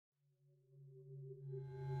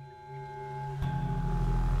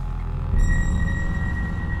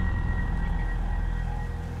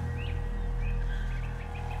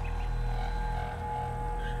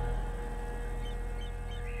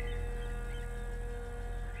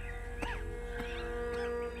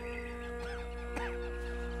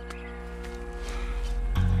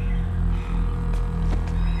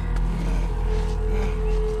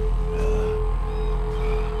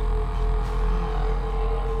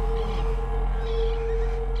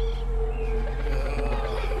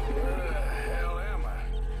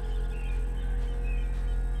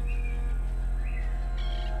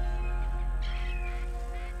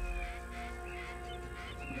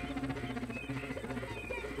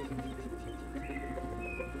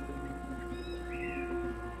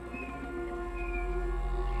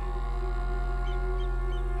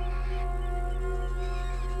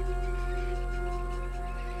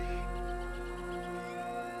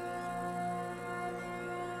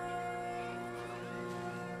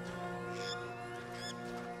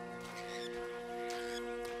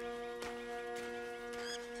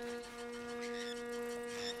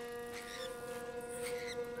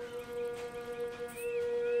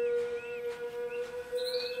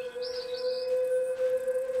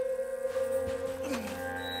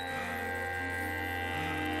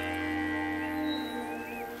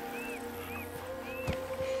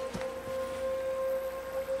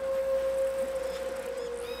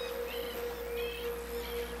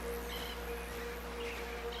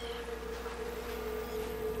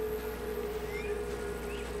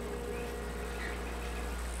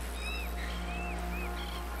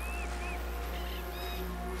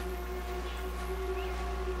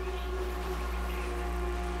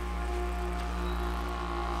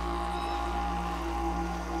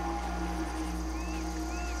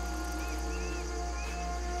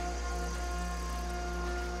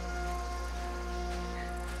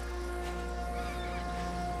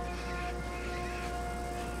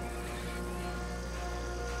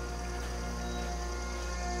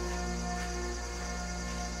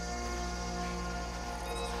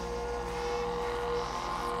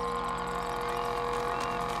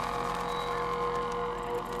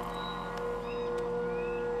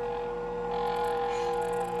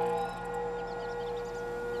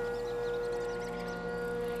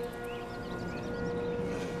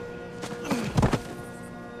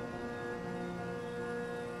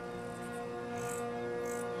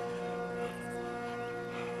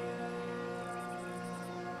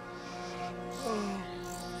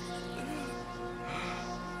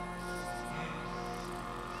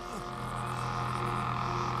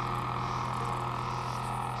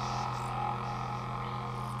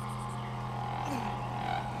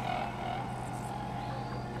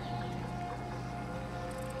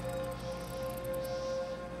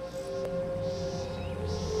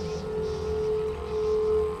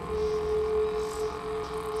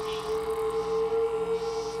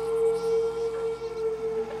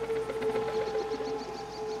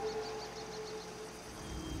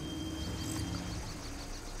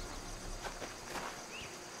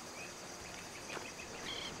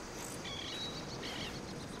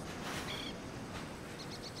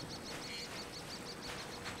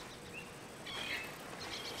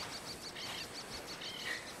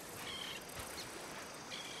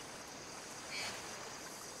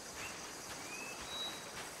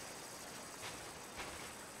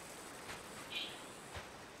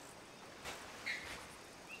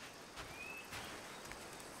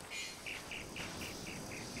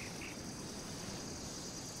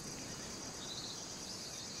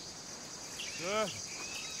Good.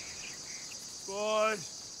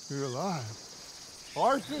 Boys. You're alive.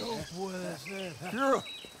 Arthur? No puede ser.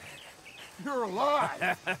 You're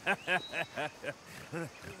alive.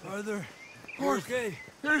 Arthur, you Arthur, okay?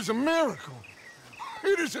 it is a miracle.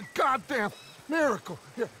 It is a goddamn miracle.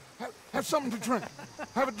 Here, have something to drink.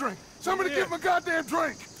 Have a drink. Somebody give him a goddamn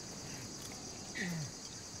drink.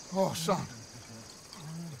 Oh, son.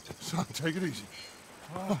 Son, take it easy.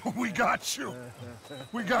 Oh, we got you.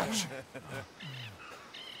 We got you.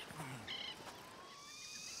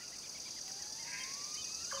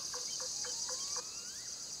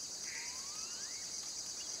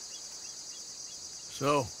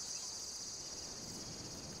 So,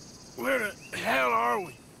 where the hell are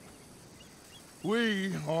we?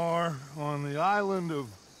 We are on the island of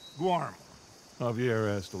Guarma.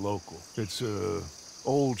 Javier asked the local. It's a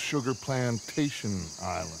old sugar plantation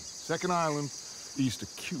island. Second island east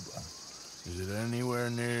of Cuba. Is it anywhere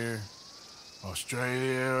near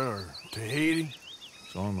Australia or Tahiti?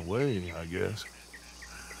 It's on the way, I guess.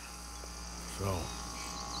 So,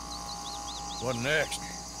 what next?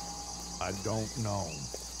 I don't know.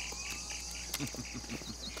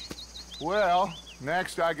 Well,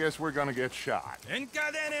 next I guess we're gonna get shot.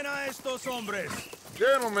 Encadenen a estos hombres.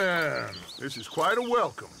 Gentlemen, this is quite a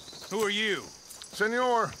welcome. Who are you?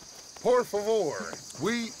 Senor, por favor,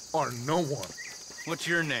 we are no one. What's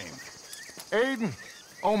your name? Aiden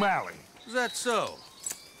O'Malley. Is that so?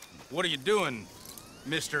 What are you doing,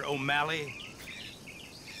 Mr. O'Malley?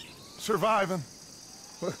 Surviving.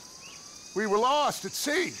 We were lost at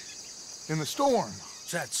sea, in the storm.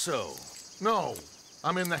 Is that so? No,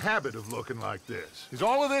 I'm in the habit of looking like this. Is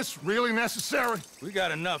all of this really necessary? We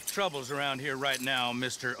got enough troubles around here right now,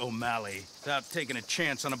 Mr. O'Malley, without taking a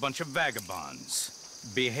chance on a bunch of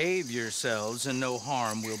vagabonds. Behave yourselves and no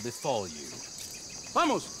harm will befall you.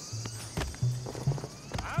 Vamos!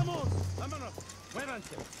 Vamos! Vámonos!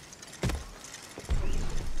 Muévanse!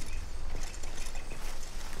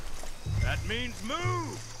 That means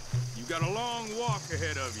move! You got a long walk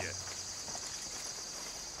ahead of you.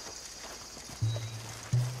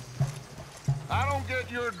 I don't get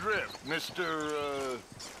your drift, Mr.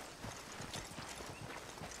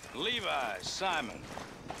 Levi Simon,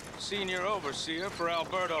 senior overseer for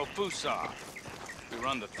Alberto Fusar. We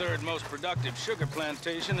run the third most productive sugar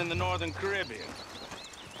plantation in the Northern Caribbean.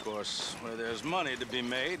 Of course, where there's money to be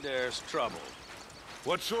made, there's trouble.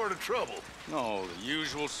 What sort of trouble? Oh, the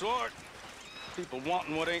usual sort. People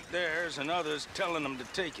wanting what ain't theirs and others telling them to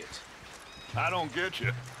take it. I don't get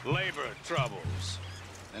you. Labor troubles.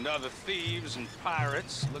 And other thieves and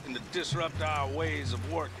pirates looking to disrupt our ways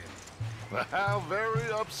of working. How very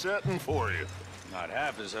upsetting for you. Not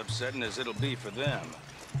half as upsetting as it'll be for them.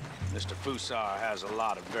 Mr. Fusar has a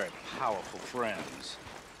lot of very powerful friends.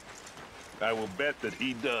 I will bet that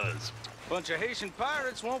he does. Bunch of Haitian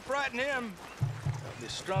pirates won't frighten him. They'll be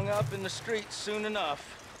strung up in the streets soon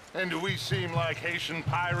enough. And do we seem like Haitian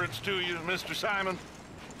pirates to you, Mr. Simon?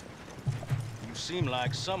 You seem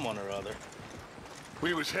like someone or other.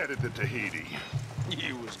 We was headed to Tahiti.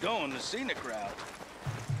 You was going the scenic route.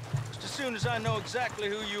 Just as soon as I know exactly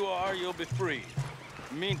who you are, you'll be free.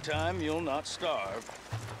 In the meantime, you'll not starve.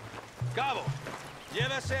 Cabo,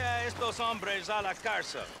 llévese a estos hombres a la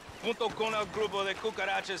cárcel, junto con el grupo de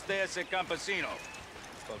cucarachas de ese campesino.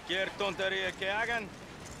 Cualquier tontería que hagan,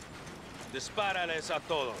 dispárales a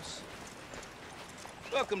todos.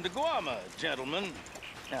 Welcome to Guarma, gentlemen.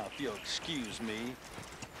 Now, if you'll excuse me.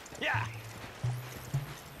 Yeah!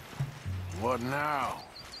 What now,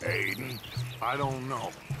 Aiden? I don't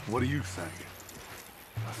know. What do you think?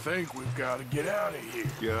 I think we've got to get out of here.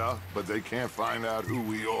 Yeah, but they can't find out who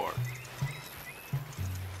we are.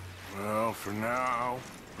 Well, for now,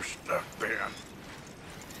 we're stuck then.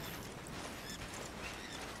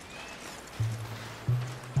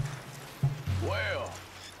 Well,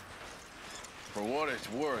 for what it's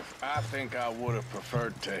worth, I think I would have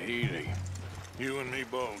preferred Tahiti. You and me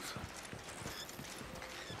both.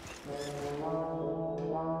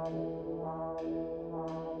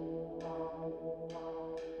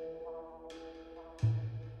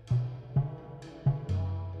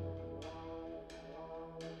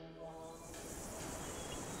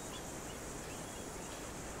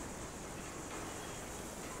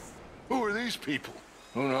 Who are these people?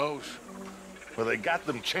 Who knows? Well, they got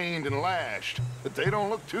them chained and lashed, but they don't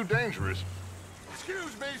look too dangerous.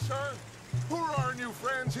 Excuse me, sir. Who are our new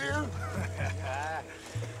friends here?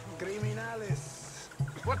 Criminales.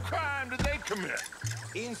 What crime did they commit?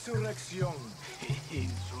 Insurrección.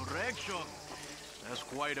 Insurrection? That's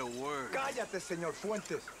quite a word. Cállate, señor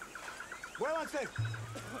Fuentes. ¡Muévanse!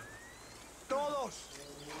 ¡Todos!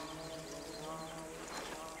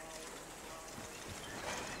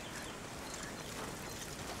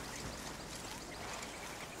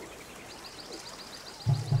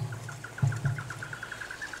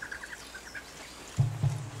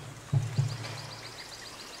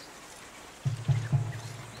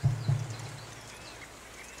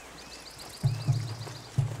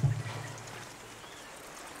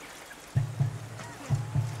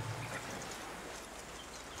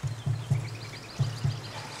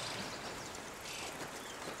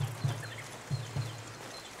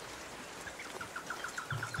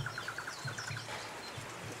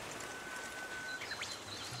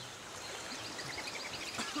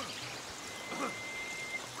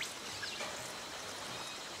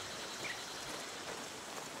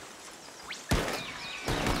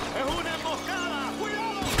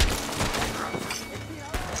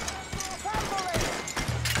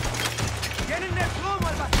 ¡Denle plomo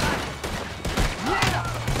al bastardo! ¡Mierda!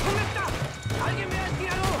 ¿Dónde está? ¡Alguien me ha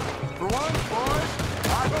tirado! For once, boys,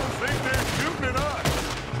 I don't think they're shooting at us.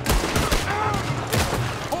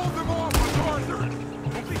 Hold them off, Arthur!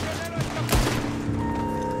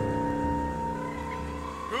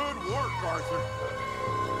 Good work, Arthur.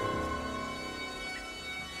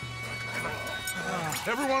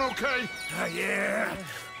 Everyone okay? Yeah.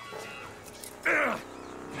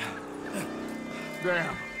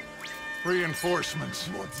 Damn. Reinforcements.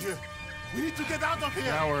 Mon Dieu. We need to get out of here.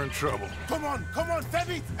 Now we're in trouble. Come on, fais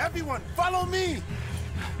vite, everyone, follow me.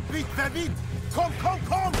 Vite, fais vite. Come.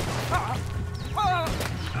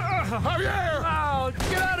 Javier! Oh,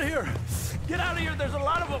 get out of here! Get out of here, there's a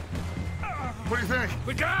lot of them! What do you think?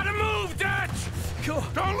 We gotta move, Dutch! Go!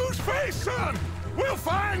 Don't lose face, son! We'll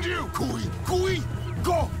find you! Cooey,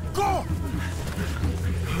 go!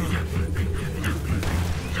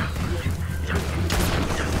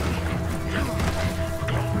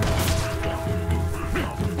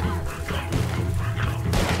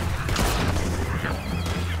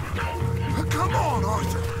 Come on,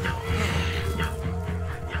 Arthur!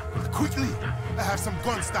 Quickly, I have some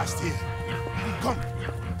guns stashed here. Come.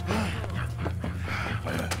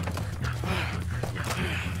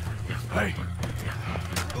 Hey!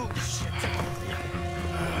 Oh, shit.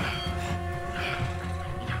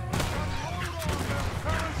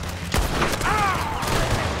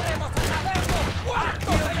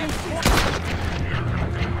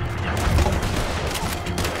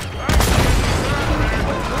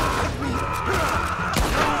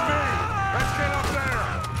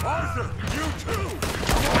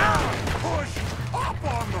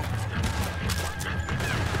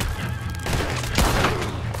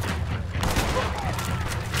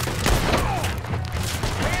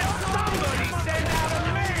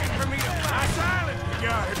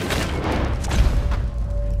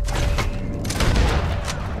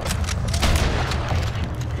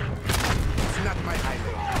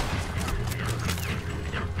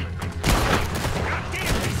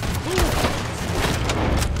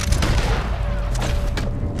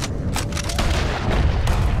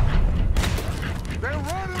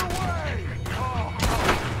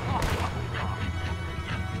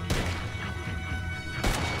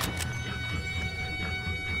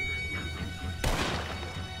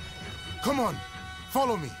 Come on,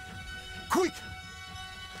 follow me. Quick!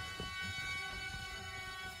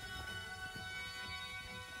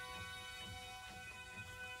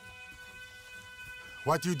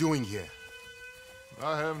 What you doing here?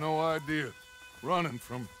 I have no idea. Running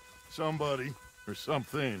from somebody or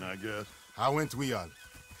something, I guess. How went we all?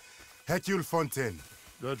 Hercule Fontaine.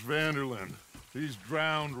 Dutch Vanderland. These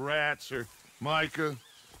drowned rats are Micah,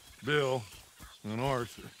 Bill, and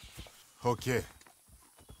Arthur. Okay.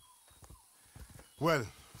 Well,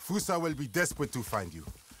 Fusa will be desperate to find you.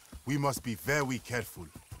 We must be very careful.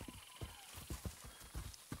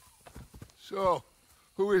 So,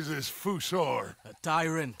 who is this Fusar? A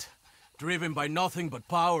tyrant, driven by nothing but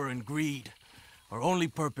power and greed. Our only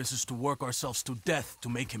purpose is to work ourselves to death to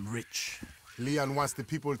make him rich. Leon wants the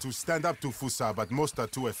people to stand up to Fusa, but most are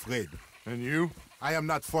too afraid. And you? I am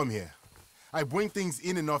not from here. I bring things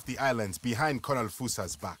in and off the islands behind Colonel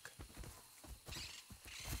Fusa's back.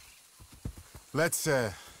 Let's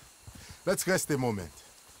rest a moment.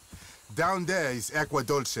 Down there is Agua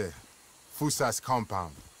Dulce, Fusa's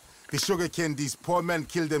compound. The sugarcane these poor men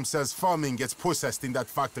kill themselves farming gets processed in that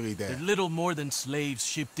factory there. They're little more than slaves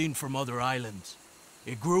shipped in from other islands.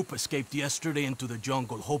 A group escaped yesterday into the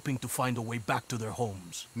jungle, hoping to find a way back to their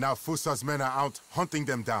homes. Now Fusa's men are out hunting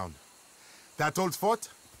them down. That old fort?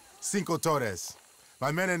 Cinco Torres.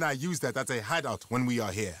 My men and I use that as a hideout when we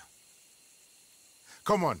are here.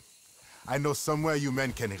 Come on. I know somewhere you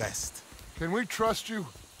men can rest. Can we trust you?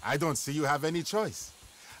 I don't see you have any choice.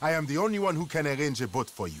 I am the only one who can arrange a boat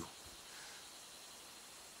for you.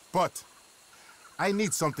 But I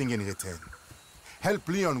need something in return. Help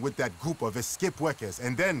Leon with that group of escaped workers,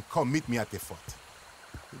 and then come meet me at the fort.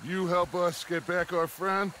 If you help us get back our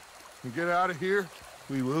friend and get out of here,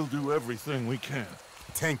 we will do everything we can.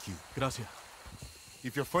 Thank you. Gracias.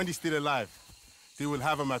 If your friend is still alive, they will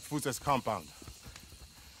have him at Fusa's compound.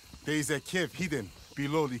 There is a cave hidden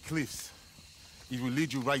below the cliffs. It will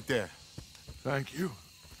lead you right there. Thank you.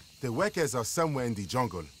 The workers are somewhere in the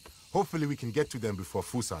jungle. Hopefully we can get to them before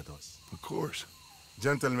Fusa does. Of course.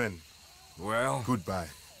 Gentlemen, Well, goodbye.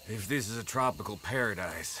 if this is a tropical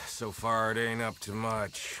paradise, so far it ain't up to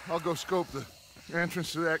much. I'll go scope the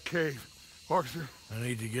entrance to that cave. Arthur? I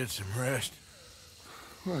need to get some rest.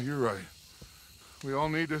 Well, you're right. We all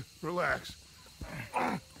need to relax.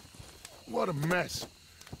 What a mess.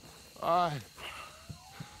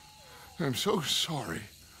 I'm so sorry,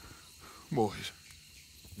 boys.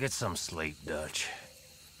 Get some sleep, Dutch.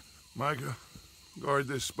 Micah, guard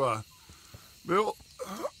this spot. Bill,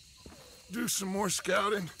 do some more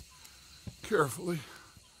scouting. Carefully.